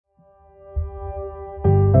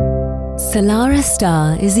Solara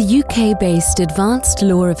Star is a UK-based advanced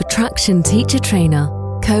law of attraction teacher trainer,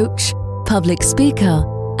 coach, public speaker,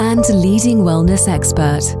 and leading wellness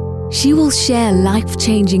expert. She will share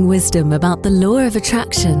life-changing wisdom about the law of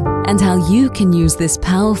attraction and how you can use this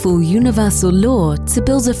powerful universal law to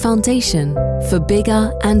build a foundation for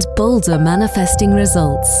bigger and bolder manifesting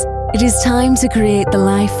results. It is time to create the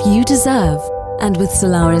life you deserve, and with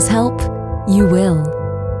Solara's help, you will.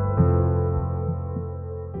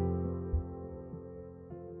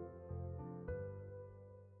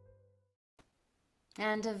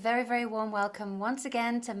 And a very, very warm welcome once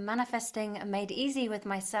again to Manifesting Made Easy with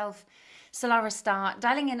myself, Solara Star,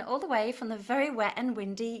 dialing in all the way from the very wet and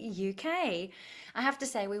windy UK. I have to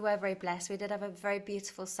say we were very blessed. We did have a very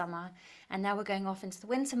beautiful summer, and now we're going off into the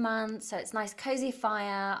winter months. So it's nice cozy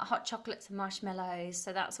fire, hot chocolates and marshmallows.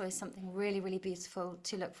 So that's always something really, really beautiful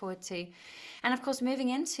to look forward to. And of course, moving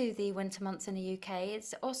into the winter months in the UK,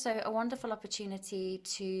 it's also a wonderful opportunity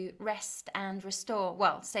to rest and restore.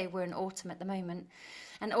 Well, say we're in autumn at the moment.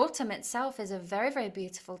 And autumn itself is a very, very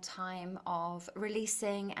beautiful time of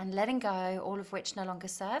releasing and letting go, all of which no longer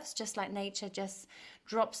serves, just like nature just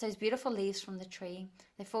drops those beautiful leaves from the tree.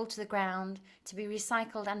 They fall to the ground to be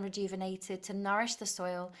recycled and rejuvenated, to nourish the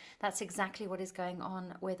soil. That's exactly what is going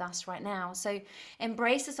on with us right now. So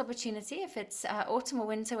embrace this opportunity. If it's autumn or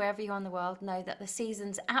winter, wherever you are in the world, know that the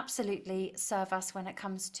seasons absolutely serve us when it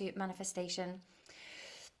comes to manifestation.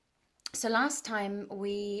 So last time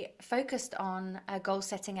we focused on a goal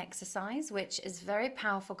setting exercise, which is a very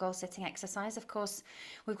powerful goal setting exercise. Of course,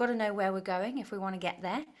 we've got to know where we're going if we want to get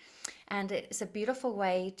there. And it's a beautiful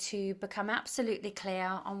way to become absolutely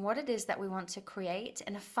clear on what it is that we want to create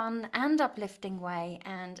in a fun and uplifting way,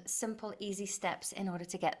 and simple, easy steps in order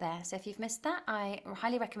to get there. So if you've missed that, I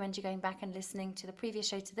highly recommend you going back and listening to the previous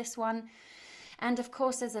show to this one. And of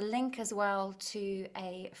course, there's a link as well to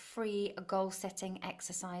a free goal setting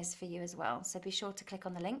exercise for you as well. So be sure to click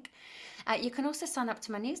on the link. You can also sign up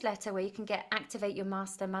to my newsletter where you can get Activate Your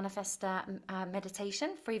Master Manifester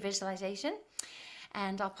meditation, free visualization.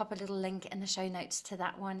 And I'll pop a little link in the show notes to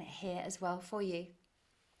that one here as well for you.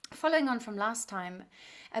 Following on from last time,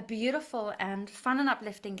 a beautiful and fun and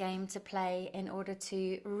uplifting game to play in order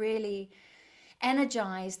to really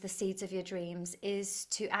energize the seeds of your dreams is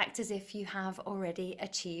to act as if you have already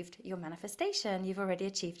achieved your manifestation. You've already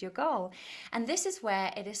achieved your goal. And this is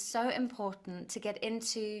where it is so important to get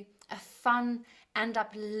into a fun and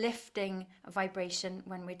uplifting vibration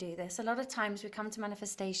when we do this. A lot of times we come to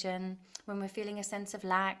manifestation when we're feeling a sense of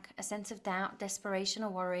lack, a sense of doubt, desperation, or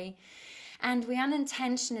worry. And we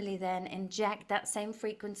unintentionally then inject that same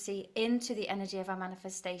frequency into the energy of our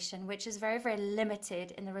manifestation, which is very, very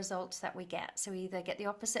limited in the results that we get. So we either get the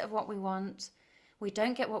opposite of what we want, we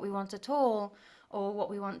don't get what we want at all, or what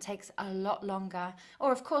we want takes a lot longer.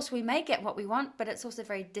 Or of course, we may get what we want, but it's also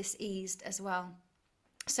very diseased as well.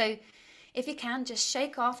 So if you can, just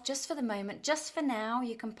shake off just for the moment, just for now.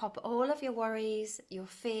 You can pop all of your worries, your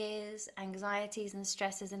fears, anxieties and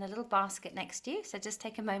stresses in a little basket next to you. So just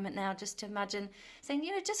take a moment now just to imagine saying,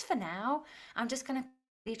 just for now, I'm just going to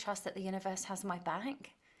really trust that the universe has my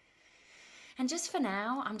back. And just for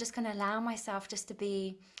now, I'm just going to allow myself just to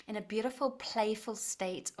be in a beautiful, playful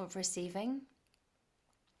state of receiving.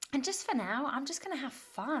 And just for now, I'm just going to have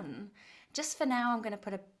fun. Just for now, I'm going to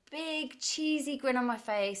put a big cheesy grin on my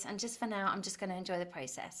face, and just for now I'm just going to enjoy the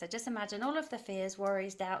process. So just imagine all of the fears,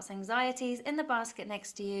 worries, doubts, anxieties in the basket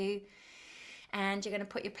next to you, and you're going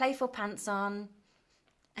to put your playful pants on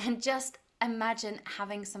and just imagine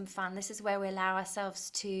having some fun. This is where we allow ourselves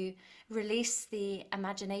to release the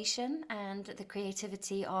imagination and the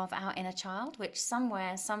creativity of our inner child, which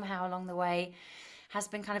somewhere, somehow along the way has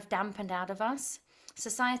been kind of dampened out of us.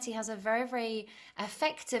 Society has a very, very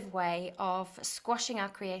effective way of squashing our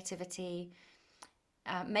creativity,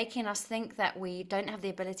 making us think that we don't have the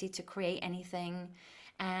ability to create anything,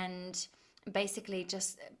 and basically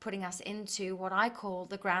just putting us into what I call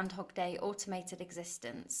the Groundhog Day automated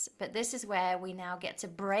existence. But this is where we now get to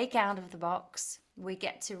break out of the box. We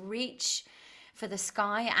get to reach for the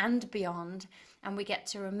sky and beyond, and we get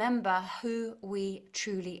to remember who we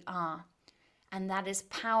truly are. And that is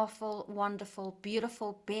powerful, wonderful,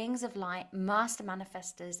 beautiful beings of light, master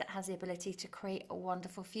manifestors that has the ability to create a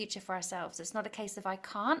wonderful future for ourselves. It's not a case of I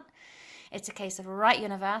can't. It's a case of, right,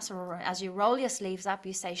 universe, or as you roll your sleeves up,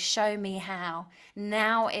 you say, show me how.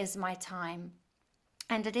 Now is my time.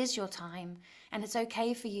 And it is your time. And it's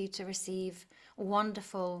okay for you to receive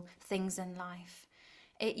wonderful things in life.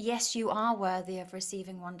 Yes, you are worthy of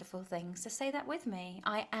receiving wonderful things. So say that with me.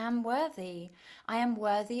 I am worthy. I am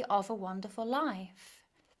worthy of a wonderful life.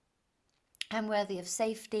 I'm worthy of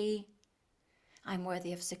safety. I'm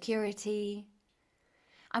worthy of security.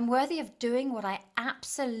 I'm worthy of doing what I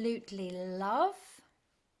absolutely love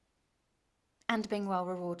and being well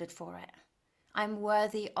rewarded for it. I'm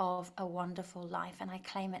worthy of a wonderful life, and I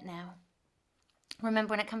claim it now.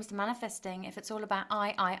 Remember, when it comes to manifesting, if it's all about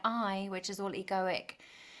I, which is all egoic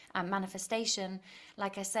manifestation,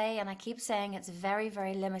 like I say, and I keep saying, it's very,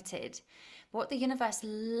 very limited. What the universe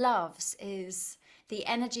loves is the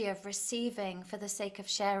energy of receiving for the sake of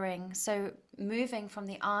sharing. So moving from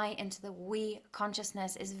the I into the we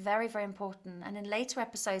consciousness is very, very important. And in later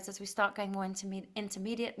episodes, as we start going more into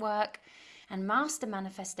intermediate work and master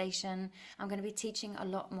manifestation, I'm going to be teaching a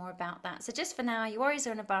lot more about that. So just for now, your worries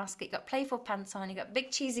are in a basket, you've got playful pants on, you've got a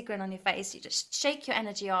big cheesy grin on your face, you just shake your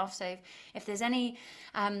energy off. So if there's any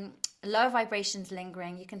low vibrations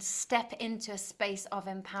lingering, you can step into a space of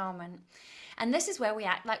empowerment. And this is where we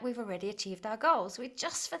act like we've already achieved our goals. We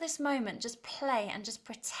just, for this moment, just play and just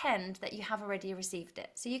pretend that you have already received it.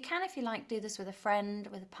 So you can, if you like, do this with a friend,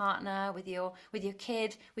 with a partner, with your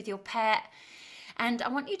kid, with your pet. And I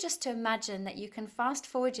want you just to imagine that you can fast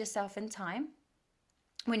forward yourself in time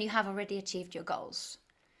when you have already achieved your goals.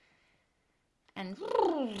 And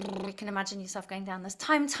you can imagine yourself going down this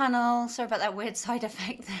time tunnel. Sorry about that weird side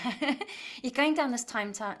effect there. You're going down this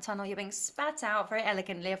time tunnel. You're being spat out very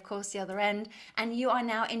elegantly, of course, the other end. And you are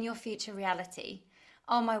now in your future reality.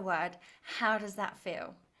 Oh my word, how does that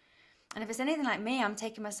feel? And if it's anything like me, I'm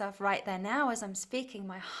taking myself right there now as I'm speaking.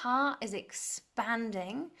 My heart is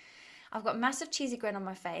expanding. I've got a massive cheesy grin on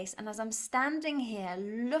my face. And as I'm standing here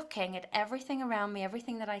looking at everything around me,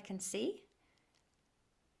 everything that I can see,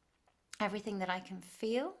 everything that I can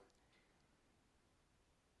feel,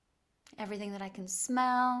 everything that I can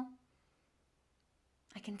smell,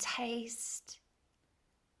 I can taste,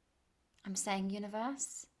 I'm saying,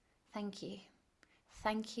 universe, thank you,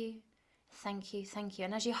 thank you, thank you, thank you.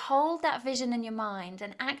 And as you hold that vision in your mind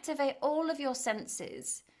and activate all of your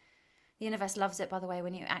senses, the universe loves it, by the way,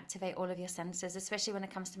 when you activate all of your senses, especially when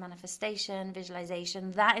it comes to manifestation,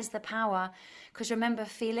 visualization. That is the power. Because remember,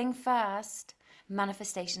 feeling first,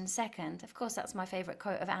 manifestation second. Of course, that's my favorite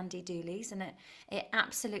quote of Andy Dooley's, and it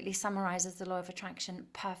absolutely summarizes the law of attraction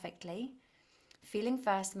perfectly. Feeling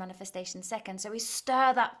first, manifestation second. So we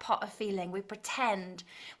stir that pot of feeling. We pretend.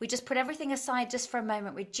 We just put everything aside just for a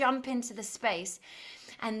moment. We jump into the space.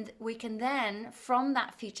 And we can then, from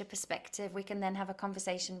that future perspective, we can then have a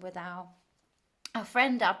conversation with our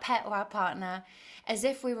friend, our pet, or our partner, as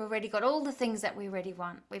if we've already got all the things that we really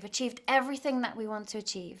want. We've achieved everything that we want to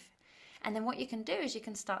achieve. And then what you can do is you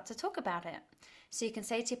can start to talk about it. So you can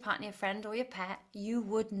say to your partner, your friend, or your pet, you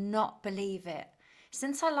would not believe it.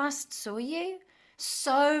 Since I last saw you,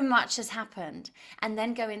 so much has happened. And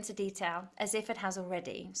then go into detail as if it has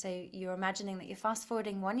already. So you're imagining that you're fast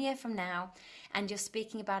forwarding 1 year from now and you're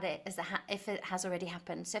speaking about it as if it has already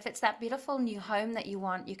happened. So if it's that beautiful new home that you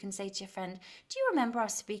want, you can say to your friend, do you remember I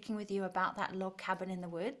was speaking with you about that log cabin in the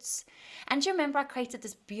woods? And do you remember I created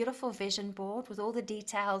this beautiful vision board with all the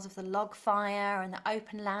details of the log fire and the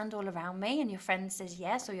open land all around me? And your friend says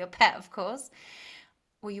yes, or your pet, of course.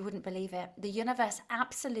 Well, you wouldn't believe it. The universe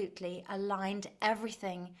absolutely aligned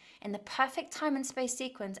everything in the perfect time and space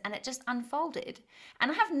sequence, and it just unfolded.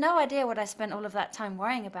 And I have no idea what I spent all of that time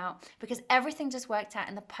worrying about, because everything just worked out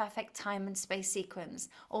in the perfect time and space sequence.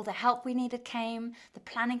 All the help we needed came, the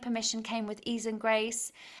planning permission came with ease and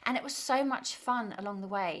grace, and it was so much fun along the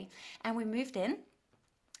way. And we moved in,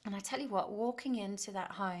 and I tell you what, walking into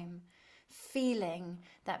that home, feeling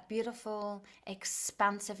that beautiful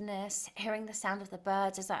expansiveness, hearing the sound of the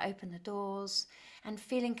birds as I open the doors, and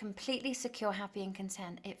feeling completely secure, happy, and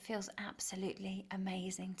content. It feels absolutely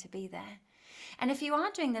amazing to be there. And if you are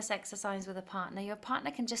doing this exercise with a partner, your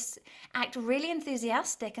partner can just act really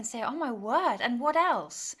enthusiastic and say, oh my word, and what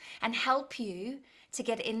else? And help you to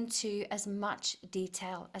get into as much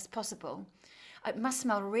detail as possible. It must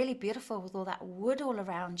smell really beautiful with all that wood all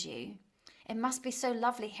around you. It must be so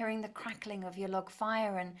lovely hearing the crackling of your log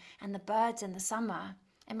fire and the birds in the summer.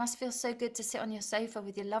 It must feel so good to sit on your sofa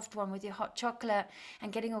with your loved one, with your hot chocolate,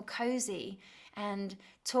 and getting all cozy and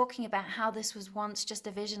talking about how this was once just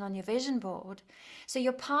a vision on your vision board. So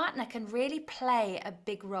your partner can really play a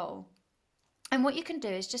big role. And what you can do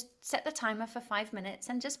is just set the timer for 5 minutes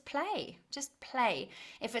and just play. Just play.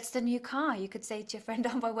 If it's the new car, you could say to your friend,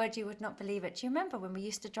 oh my word, you would not believe it. Do you remember when we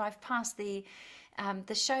used to drive past the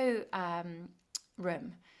show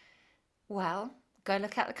room? Well, go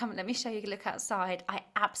look out the comment. Let me show you, look outside. I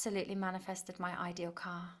absolutely manifested my ideal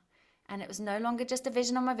car. And it was no longer just a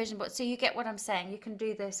vision on my vision board. So you get what I'm saying. You can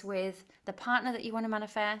do this with the partner that you want to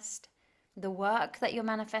manifest, the work that you're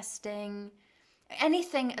manifesting,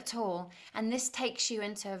 anything at all. And this takes you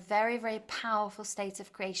into a very, very powerful state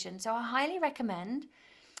of creation. So I highly recommend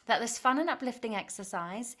that this fun and uplifting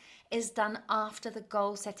exercise is done after the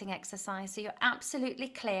goal setting exercise. So you're absolutely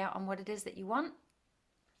clear on what it is that you want.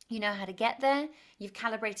 You know how to get there. You've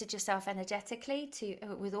calibrated yourself energetically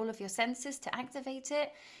with all of your senses to activate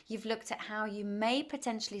it. You've looked at how you may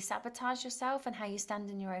potentially sabotage yourself and how you stand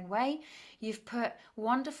in your own way. You've put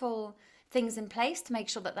wonderful things in place to make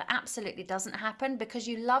sure that that absolutely doesn't happen, because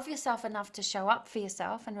you love yourself enough to show up for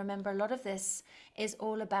yourself. And remember, a lot of this is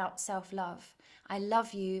all about self-love. I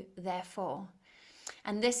love you, therefore.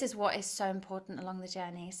 And this is what is so important along the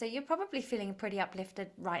journey. So you're probably feeling pretty uplifted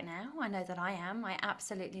right now. I know that I am. I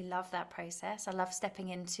absolutely love that process. I love stepping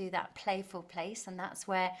into that playful place. And that's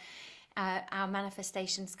where our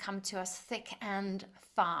manifestations come to us thick and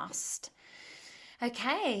fast.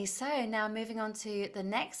 Okay, so now moving on to the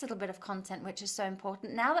next little bit of content, which is so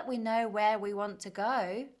important. Now that we know where we want to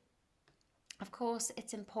go, of course,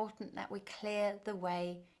 it's important that we clear the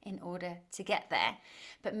way in order to get there.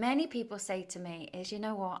 But many people say to me is, you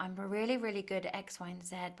know what, I'm really, really good at X, Y, and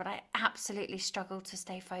Z, but I absolutely struggle to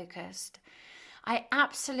stay focused. I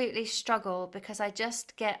absolutely struggle because I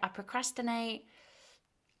procrastinate.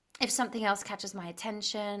 If something else catches my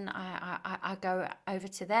attention, I go over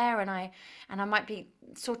to there, and I might be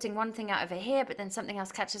sorting one thing out over here, but then something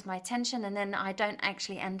else catches my attention, and then I don't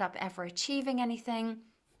actually end up ever achieving anything.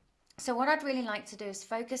 So what I'd really like to do is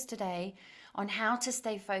focus today on how to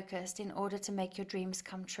stay focused in order to make your dreams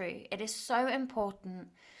come true. It is so important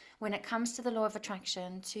when it comes to the law of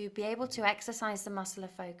attraction to be able to exercise the muscle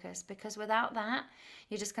of focus, because without that,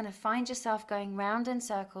 you're just going to find yourself going round in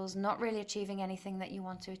circles, not really achieving anything that you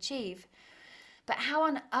want to achieve. But how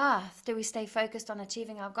on earth do we stay focused on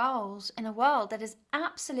achieving our goals in a world that is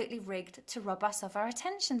absolutely rigged to rob us of our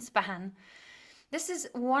attention span? This is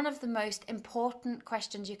one of the most important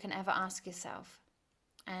questions you can ever ask yourself.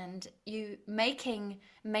 And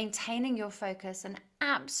maintaining your focus an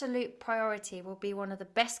absolute priority will be one of the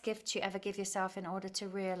best gifts you ever give yourself in order to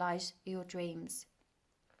realize your dreams.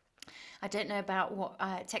 I don't know about what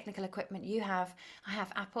technical equipment you have. I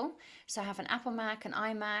have Apple, so I have an Apple Mac, an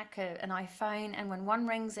iMac, an iPhone, and when one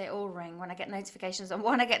rings, they all ring. When I get notifications on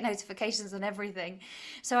one, I get notifications on everything.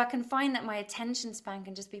 So I can find that my attention span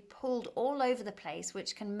can just be pulled all over the place,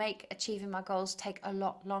 which can make achieving my goals take a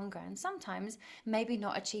lot longer, and sometimes maybe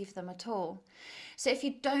not achieve them at all. So if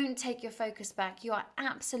you don't take your focus back, you are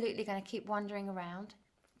absolutely going to keep wandering around,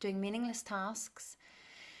 doing meaningless tasks,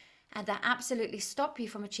 and that absolutely stop you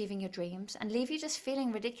from achieving your dreams and leave you just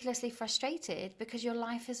feeling ridiculously frustrated because your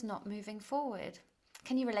life is not moving forward.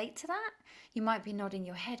 Can you relate to that? You might be nodding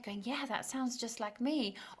your head going, yeah, that sounds just like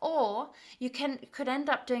me. Or you could end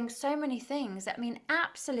up doing so many things that mean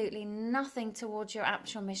absolutely nothing towards your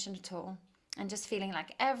actual mission at all, and just feeling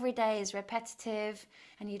like every day is repetitive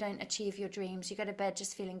and you don't achieve your dreams. You go to bed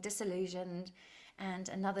just feeling disillusioned, and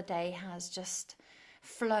another day has just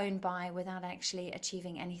flown by without actually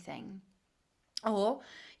achieving anything. Or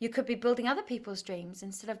you could be building other people's dreams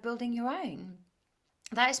instead of building your own.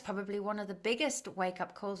 That is probably one of the biggest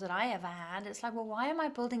wake-up calls that I ever had. It's like, well, why am I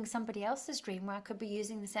building somebody else's dream where I could be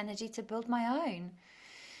using this energy to build my own?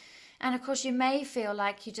 And of course, you may feel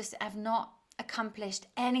like you just have not accomplished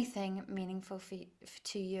anything meaningful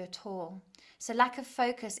to you at all. So lack of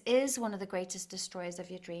focus is one of the greatest destroyers of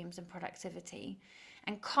your dreams and productivity.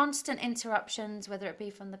 And constant interruptions, whether it be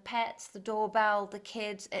from the pets, the doorbell, the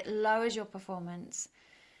kids, it lowers your performance.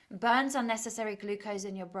 Burns unnecessary glucose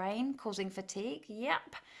in your brain, causing fatigue.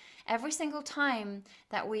 Yep. Every single time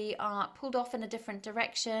that we are pulled off in a different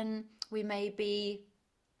direction, we may be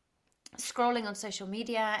scrolling on social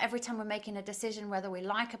media, every time we're making a decision whether we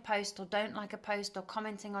like a post or don't like a post, or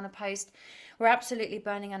commenting on a post, we're absolutely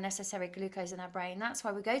burning unnecessary glucose in our brain. That's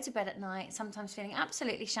why we go to bed at night sometimes feeling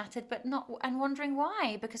absolutely shattered, and wondering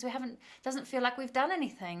why, because doesn't feel like we've done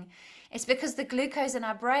anything. It's because the glucose in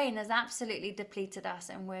our brain has absolutely depleted us,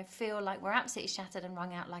 and we feel like we're absolutely shattered and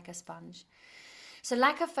wrung out like a sponge. So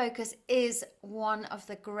lack of focus is one of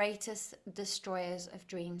the greatest destroyers of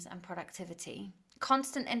dreams and productivity.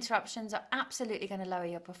 Constant interruptions are absolutely going to lower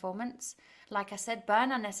your performance. Like I said,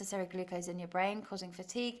 burn unnecessary glucose in your brain, causing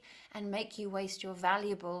fatigue, and make you waste your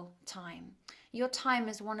valuable time. Your time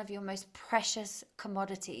is one of your most precious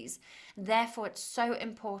commodities. Therefore, it's so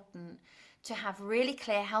important to have really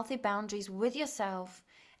clear, healthy boundaries with yourself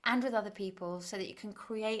and with other people so that you can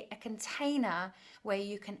create a container where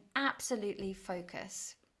you can absolutely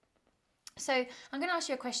focus. So I'm going to ask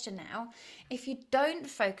you a question now. If you don't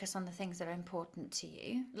focus on the things that are important to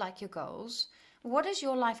you, like your goals, what is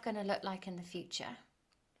your life going to look like in the future?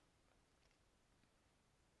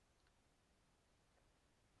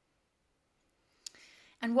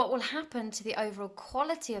 And what will happen to the overall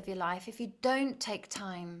quality of your life if you don't take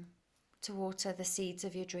time to water the seeds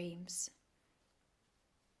of your dreams?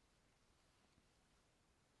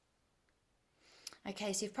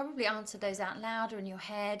 Okay, so you've probably answered those out loud or in your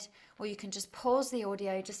head, or you can just pause the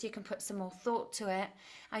audio just so you can put some more thought to it.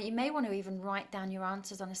 You may want to even write down your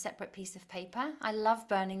answers on a separate piece of paper. I love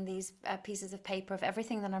burning these pieces of paper of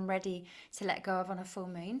everything that I'm ready to let go of on a full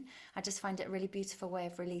moon. I just find it a really beautiful way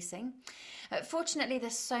of releasing. Fortunately,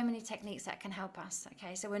 there's so many techniques that can help us.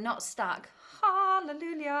 Okay, so we're not stuck.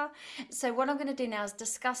 Hallelujah. So what I'm going to do now is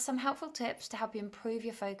discuss some helpful tips to help you improve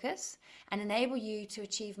your focus and enable you to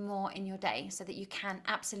achieve more in your day so that you can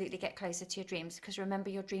absolutely get closer to your dreams, because remember,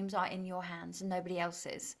 your dreams are in your hands and nobody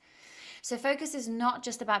else's. So focus is not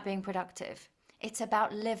just about being productive. It's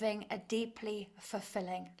about living a deeply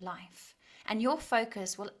fulfilling life. And your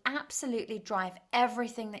focus will absolutely drive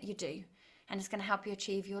everything that you do. And it's going to help you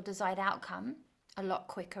achieve your desired outcome a lot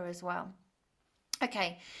quicker as well.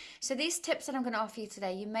 Okay, so these tips that I'm going to offer you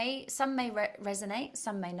today, some may resonate,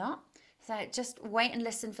 some may not. So just wait and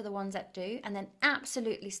listen for the ones that do, and then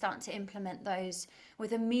absolutely start to implement those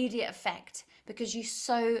with immediate effect, because you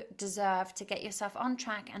so deserve to get yourself on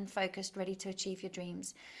track and focused, ready to achieve your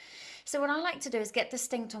dreams. So what I like to do is get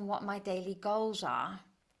distinct on what my daily goals are.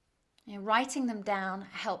 Writing them down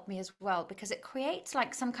helped me as well, because it creates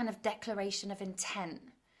like some kind of declaration of intent.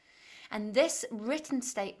 And this written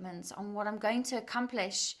statements on what I'm going to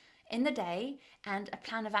accomplish in the day and a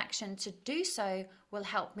plan of action to do so will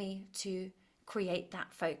help me to create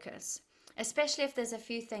that focus. Especially if there's a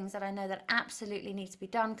few things that I know that absolutely need to be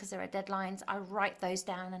done because there are deadlines, I write those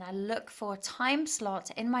down and I look for a time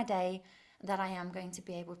slot in my day that I am going to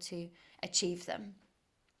be able to achieve them.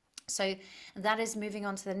 So that is moving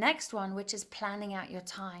on to the next one, which is planning out your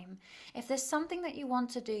time. If there's something that you want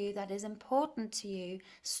to do that is important to you,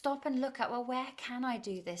 stop and look at, well, where can I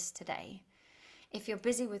do this today? If you're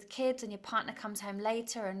busy with kids and your partner comes home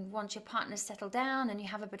later, and once your partner's settled down and you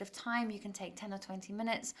have a bit of time, you can take 10 or 20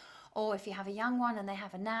 minutes. Or if you have a young one and they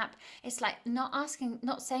have a nap, it's like not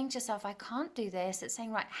saying to yourself, I can't do this. It's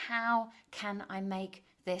saying, right, how can I make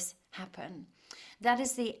this happen? That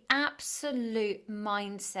is the absolute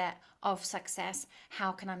mindset of success.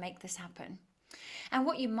 How can I make this happen? And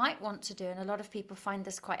what you might want to do, and a lot of people find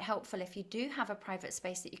this quite helpful if you do have a private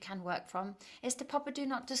space that you can work from, is to pop a do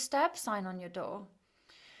not disturb sign on your door.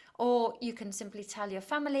 Or you can simply tell your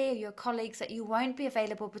family or your colleagues that you won't be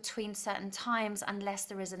available between certain times unless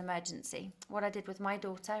there is an emergency. What I did with my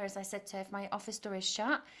daughter is I said to her, if my office door is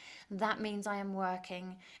shut, that means I am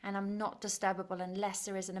working and I'm not disturbable unless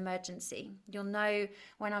there is an emergency. You'll know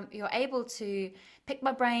when you're able to pick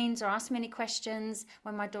my brains or ask me any questions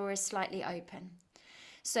when my door is slightly open.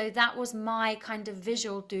 So that was my kind of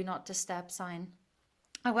visual do not disturb sign.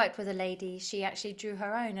 I worked with a lady, she actually drew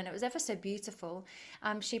her own and it was ever so beautiful.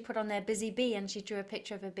 She put on there busy bee and she drew a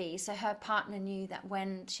picture of a bee. So her partner knew that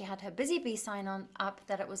when she had her busy bee sign on up,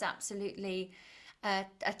 that it was absolutely a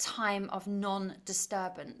time of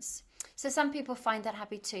non-disturbance. So some people find that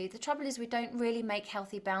happy too. The trouble is we don't really make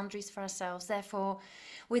healthy boundaries for ourselves. Therefore,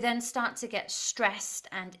 we then start to get stressed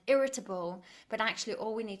and irritable. But actually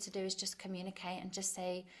all we need to do is just communicate and just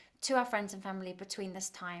say to our friends and family, between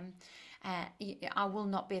this time, I will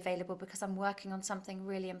not be available because I'm working on something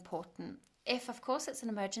really important. If, of course, it's an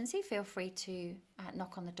emergency, feel free to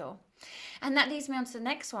knock on the door. And that leads me on to the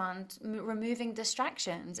next one, removing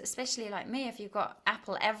distractions, especially like me. If you've got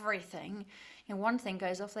Apple everything, one thing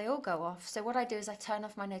goes off, they all go off. So what I do is I turn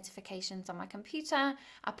off my notifications on my computer.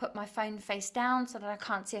 I put my phone face down so that I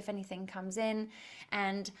can't see if anything comes in.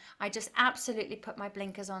 And I just absolutely put my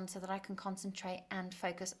blinkers on so that I can concentrate and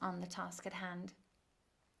focus on the task at hand.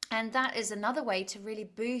 And that is another way to really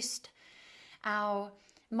boost our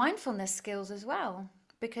mindfulness skills as well.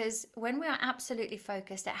 Because when we are absolutely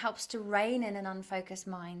focused, it helps to rein in an unfocused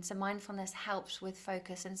mind. So mindfulness helps with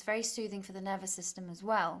focus, and it's very soothing for the nervous system as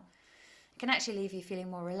well. It can actually leave you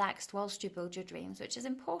feeling more relaxed whilst you build your dreams, which is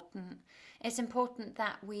important. It's important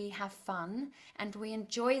that we have fun and we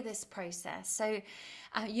enjoy this process. So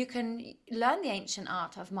you can learn the ancient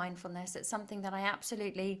art of mindfulness. It's something that I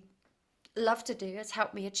absolutely love to do. It's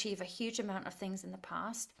helped me achieve a huge amount of things in the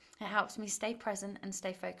past. It helps me stay present and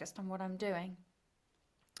stay focused on what I'm doing.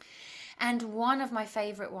 And one of my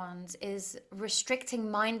favorite ones is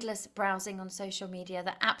restricting mindless browsing on social media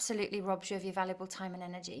that absolutely robs you of your valuable time and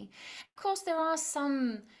energy. Of course, there are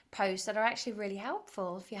some posts that are actually really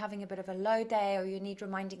helpful. If you're having a bit of a low day or you need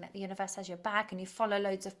reminding that the universe has your back and you follow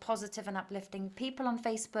loads of positive and uplifting people on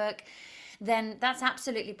Facebook, then that's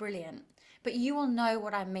absolutely brilliant. But you will know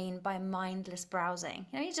what I mean by mindless browsing.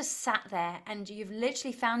 You just sat there and you've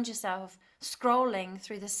literally found yourself scrolling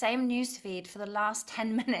through the same newsfeed for the last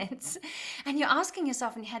 10 minutes, and you're asking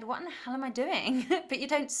yourself in your head, what in the hell am I doing? But you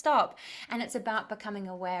don't stop. And it's about becoming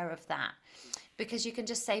aware of that, because you can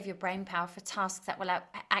just save your brain power for tasks that will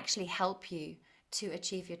actually help you to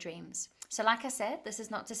achieve your dreams. So like I said, this is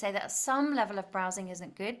not to say that some level of browsing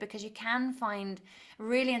isn't good, because you can find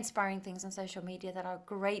really inspiring things on social media that are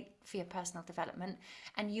great for your personal development,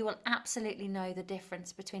 and you will absolutely know the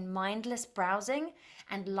difference between mindless browsing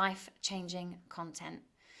and life-changing content.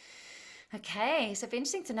 Okay, so it'd be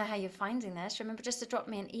interesting to know how you're finding this. Remember just to drop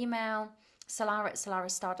me an email,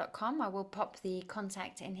 solara@solarastar.com. I will pop the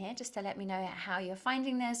contact in here just to let me know how you're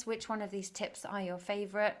finding this, which one of these tips are your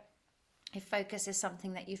favorite, if focus is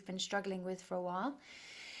something that you've been struggling with for a while.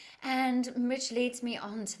 And which leads me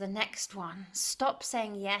on to the next one. Stop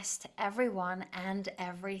saying yes to everyone and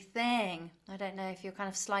everything. I don't know if you're kind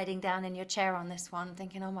of sliding down in your chair on this one,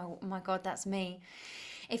 thinking, oh my God, that's me.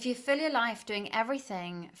 If you fill your life doing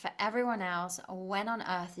everything for everyone else, when on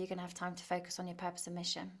earth are you going to have time to focus on your purpose and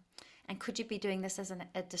mission? And could you be doing this as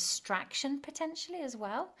a distraction potentially as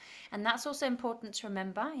well? And that's also important to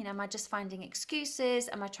remember. Am I just finding excuses?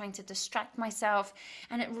 Am I trying to distract myself?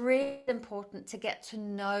 And it's really important to get to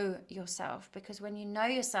know yourself, because when you know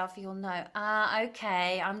yourself, you'll know,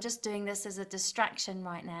 okay, I'm just doing this as a distraction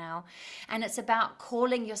right now. And it's about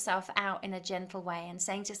calling yourself out in a gentle way and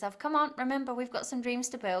saying to yourself, come on, remember, we've got some dreams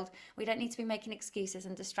to build. We don't need to be making excuses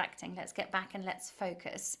and distracting. Let's get back and let's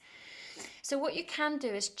focus. So what you can do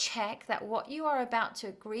is check that what you are about to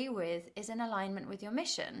agree with is in alignment with your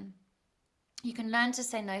mission. You can learn to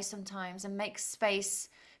say no sometimes and make space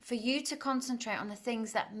for you to concentrate on the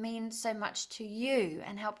things that mean so much to you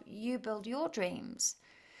and help you build your dreams.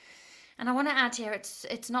 And I want to add here,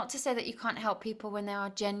 it's not to say that you can't help people when they are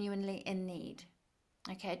genuinely in need.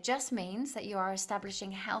 Okay, it just means that you are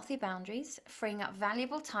establishing healthy boundaries, freeing up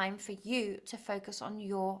valuable time for you to focus on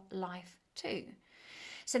your life too.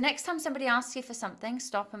 So next time somebody asks you for something,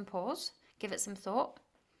 stop and pause, give it some thought.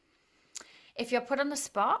 If you're put on the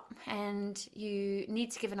spot and you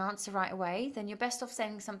need to give an answer right away, then you're best off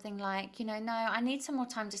saying something like, no, I need some more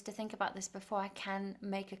time just to think about this before I can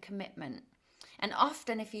make a commitment. And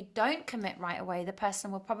often if you don't commit right away, the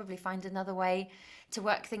person will probably find another way to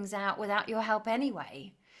work things out without your help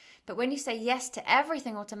anyway. But when you say yes to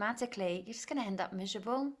everything automatically, you're just going to end up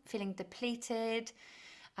miserable, feeling depleted,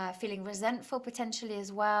 feeling resentful potentially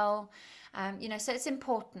as well. So it's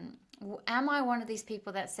important. Am I one of these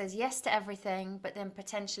people that says yes to everything, but then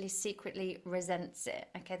potentially secretly resents it?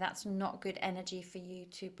 Okay, that's not good energy for you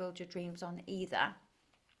to build your dreams on either.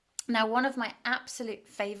 Now, one of my absolute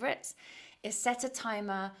favorites is set a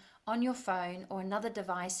timer on your phone or another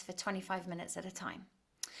device for 25 minutes at a time.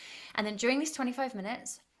 And then during these 25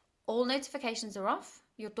 minutes, all notifications are off,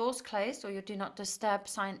 your door's closed, or your do not disturb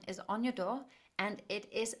sign is on your door, and it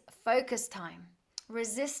is focus time.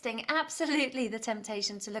 Resisting absolutely the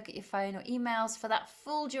temptation to look at your phone or emails for that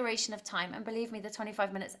full duration of time. And believe me, the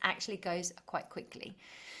 25 minutes actually goes quite quickly.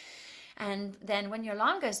 And then when your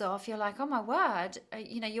alarm goes off, you're like, oh my word,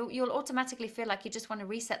 you'll automatically feel like you just want to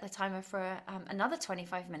reset the timer for another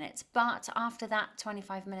 25 minutes. But after that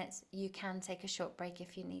 25 minutes, you can take a short break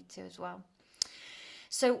if you need to as well.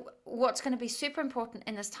 So what's going to be super important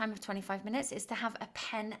in this time of 25 minutes is to have a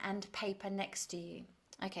pen and paper next to you.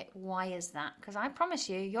 Okay, why is that? Because I promise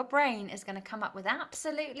you, your brain is going to come up with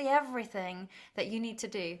absolutely everything that you need to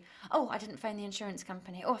do. Oh, I didn't phone the insurance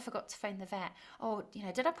company. Oh, I forgot to phone the vet. Oh,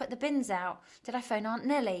 did I put the bins out? Did I phone Aunt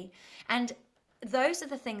Nellie? And those are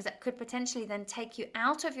the things that could potentially then take you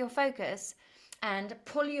out of your focus and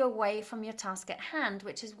pull you away from your task at hand,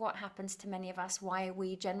 which is what happens to many of us, why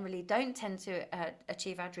we generally don't tend to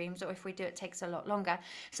achieve our dreams, or if we do, it takes a lot longer.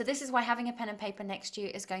 So this is why having a pen and paper next to you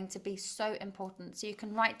is going to be so important. So you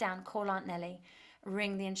can write down, call Aunt Nellie,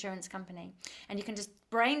 ring the insurance company, and you can just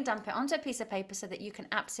brain dump it onto a piece of paper so that you can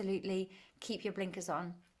absolutely keep your blinkers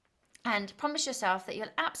on. And promise yourself that you'll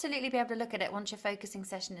absolutely be able to look at it once your focusing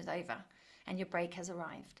session is over and your break has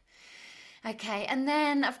arrived. Okay, and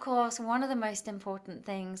then, of course, one of the most important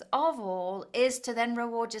things of all is to then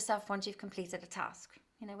reward yourself once you've completed a task.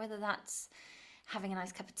 Whether that's having a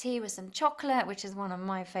nice cup of tea with some chocolate, which is one of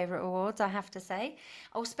my favorite rewards, I have to say,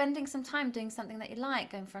 or spending some time doing something that you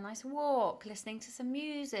like, going for a nice walk, listening to some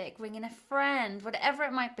music, ringing a friend, whatever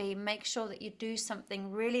it might be. Make sure that you do something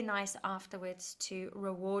really nice afterwards to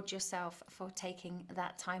reward yourself for taking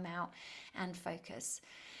that time out and focus.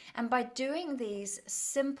 And by doing these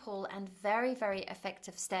simple and very, very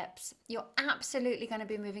effective steps, you're absolutely going to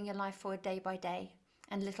be moving your life forward day by day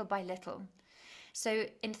and little by little. So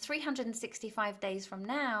in 365 days from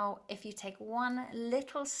now, if you take one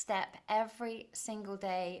little step every single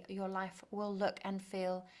day, your life will look and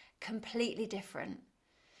feel completely different.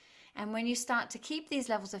 And when you start to keep these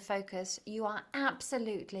levels of focus, you are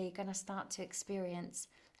absolutely going to start to experience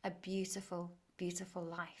a beautiful, beautiful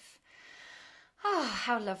life. Oh,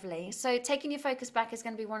 how lovely. So taking your focus back is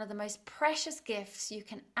going to be one of the most precious gifts you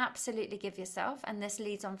can absolutely give yourself. And this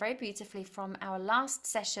leads on very beautifully from our last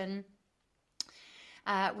session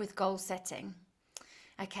with goal setting.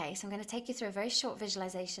 Okay, so I'm going to take you through a very short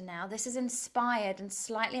visualization now. This is inspired and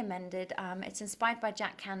slightly amended. It's inspired by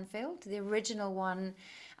Jack Canfield. The original one,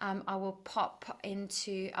 I'll pop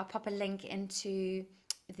a link into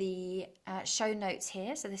the show notes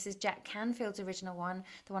here. So this is Jack Canfield's original one.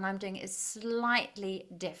 The one I'm doing is slightly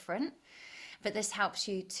different, but this helps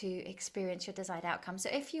you to experience your desired outcome. So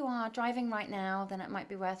if you are driving right now, then it might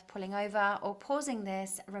be worth pulling over or pausing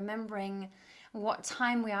this, remembering what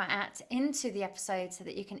time we are at into the episode so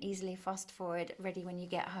that you can easily fast forward ready when you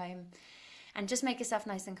get home. And just make yourself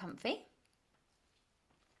nice and comfy.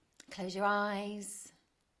 Close your eyes.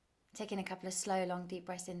 Taking a couple of slow, long, deep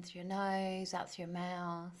breaths in through your nose, out through your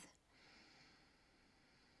mouth.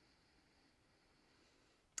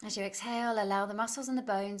 As you exhale, allow the muscles and the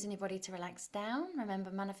bones in your body to relax down. Remember,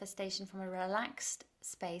 manifestation from a relaxed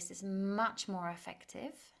space is much more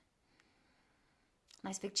effective.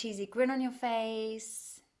 Nice big cheesy grin on your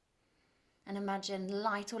face. And imagine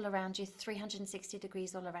light all around you, 360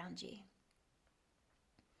 degrees all around you.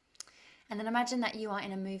 And then imagine that you are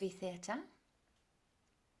in a movie theatre.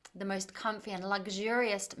 The most comfy and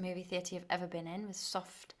luxurious movie theatre you've ever been in, with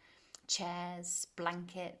soft chairs,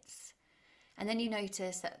 blankets. And then you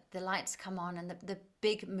notice that the lights come on and the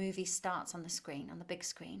big movie starts on the screen, on the big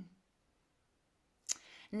screen.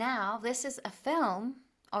 Now, this is a film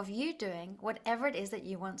of you doing whatever it is that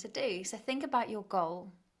you want to do. So think about your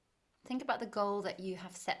goal. Think about the goal that you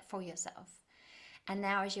have set for yourself. And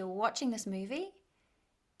now as you're watching this movie,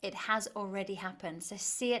 it has already happened. So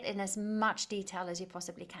see it in as much detail as you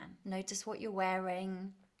possibly can. Notice what you're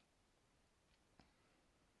wearing.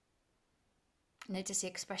 Notice the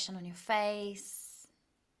expression on your face.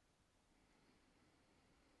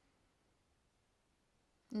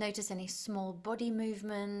 Notice any small body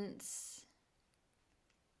movements.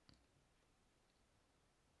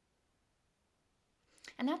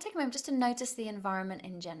 And now take a moment just to notice the environment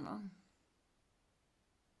in general.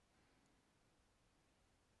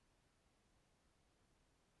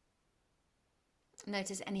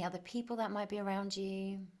 Notice any other people that might be around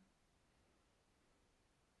you.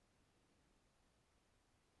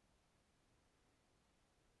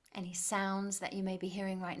 Any sounds that you may be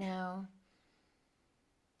hearing right now.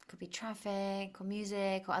 Could be traffic or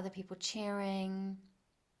music or other people cheering.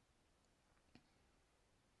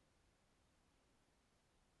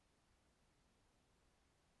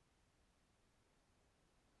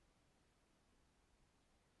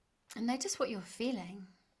 And notice what you're feeling.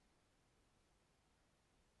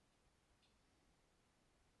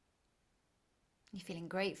 Are you feeling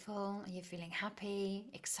grateful? Are you feeling happy,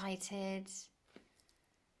 excited?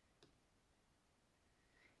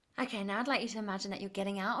 Okay, now I'd like you to imagine that you're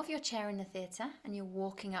getting out of your chair in the theatre and you're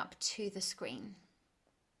walking up to the screen.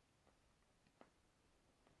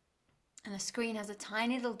 And the screen has a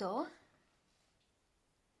tiny little door,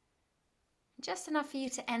 just enough for you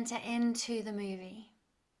to enter into the movie.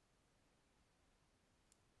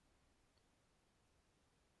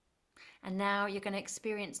 And now you're going to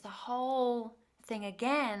experience the whole thing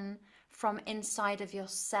again from inside of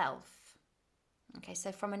yourself. Okay,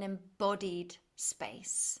 so from an embodied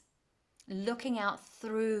space, looking out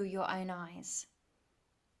through your own eyes.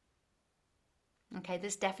 Okay,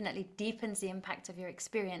 this definitely deepens the impact of your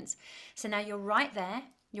experience. So now you're right there,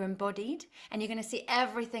 you're embodied, and you're going to see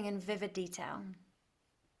everything in vivid detail.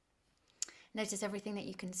 Notice everything that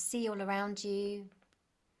you can see all around you.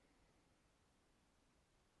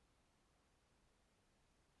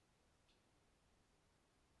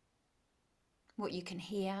 What you can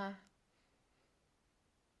hear.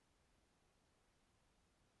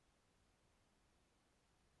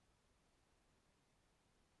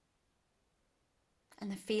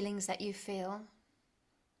 And the feelings that you feel.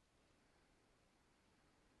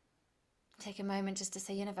 Take a moment just to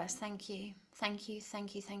say, universe, thank you. Thank you,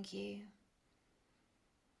 thank you, thank you.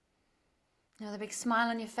 Now with a big smile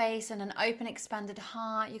on your face and an open, expanded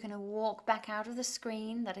heart, you're going to walk back out of the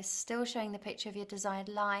screen that is still showing the picture of your desired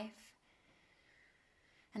life.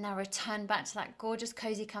 And now return back to that gorgeous,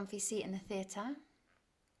 cozy, comfy seat in the theatre.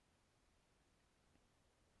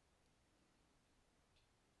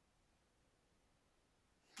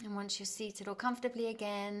 And once you're seated all comfortably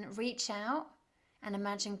again, reach out And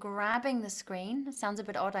imagine grabbing the screen. It sounds a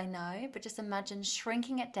bit odd, I know, but just imagine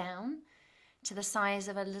shrinking it down to the size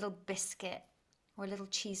of a little biscuit or a little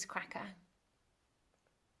cheese cracker.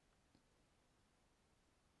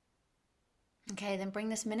 Okay, then bring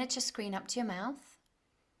this miniature screen up to your mouth.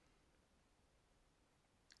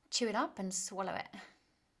 Chew it up and swallow it.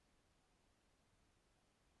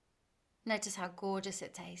 Notice how gorgeous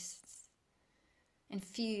it tastes,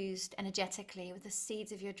 infused energetically with the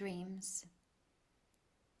seeds of your dreams.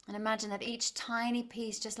 And imagine that each tiny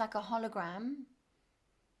piece, just like a hologram,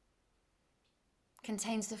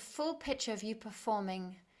 contains the full picture of you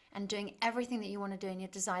performing and doing everything that you want to do in your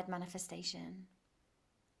desired manifestation.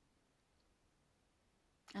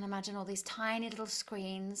 And imagine all these tiny little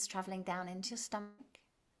screens traveling down into your stomach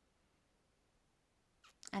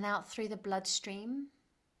and out through the bloodstream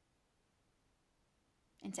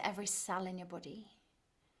into every cell in your body.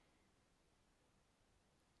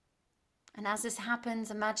 And as this happens,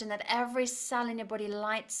 imagine that every cell in your body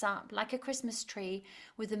lights up like a Christmas tree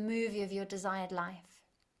with the movie of your desired life.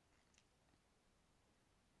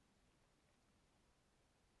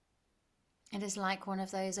 It is like one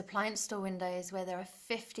of those appliance store windows where there are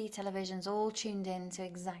 50 televisions all tuned in to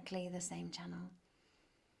exactly the same channel.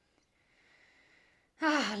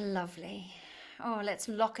 Ah, lovely. Oh, let's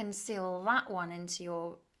lock and seal that one into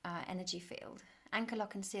your energy field. Anchor,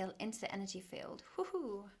 lock and seal into the energy field.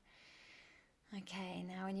 Woohoo! Okay,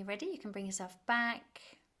 now when you're ready, you can bring yourself back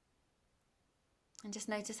and just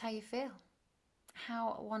notice how you feel.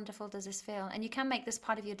 How wonderful does this feel? And you can make this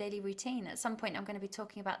part of your daily routine. At some point, I'm going to be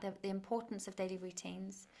talking about the importance of daily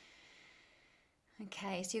routines.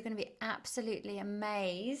 Okay, so you're going to be absolutely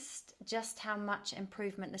amazed just how much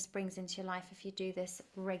improvement this brings into your life if you do this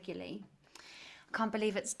regularly. I can't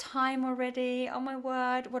believe it's time already. Oh my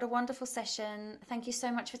word, what a wonderful session. Thank you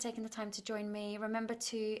so much for taking the time to join me. Remember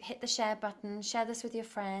to hit the share button, share this with your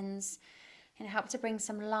friends, and help to bring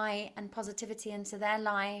some light and positivity into their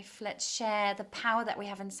life. Let's share the power that we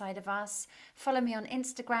have inside of us. Follow me on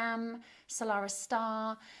Instagram, Solara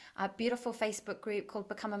Star, a beautiful Facebook group called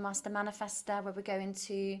Become a Master Manifester, where we go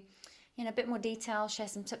into a bit more detail, share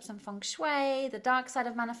some tips on feng shui, the dark side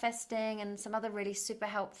of manifesting, and some other really super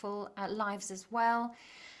helpful lives as well.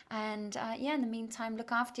 And in the meantime,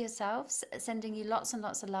 look after yourselves, sending you lots and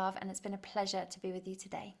lots of love, and it's been a pleasure to be with you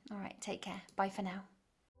today. All right, take care. Bye for now.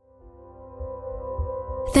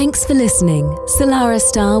 Thanks for listening. Solara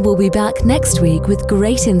Star will be back next week with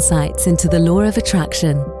great insights into the law of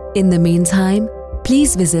attraction. In the meantime,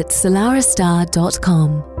 please visit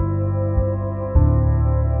solarastar.com.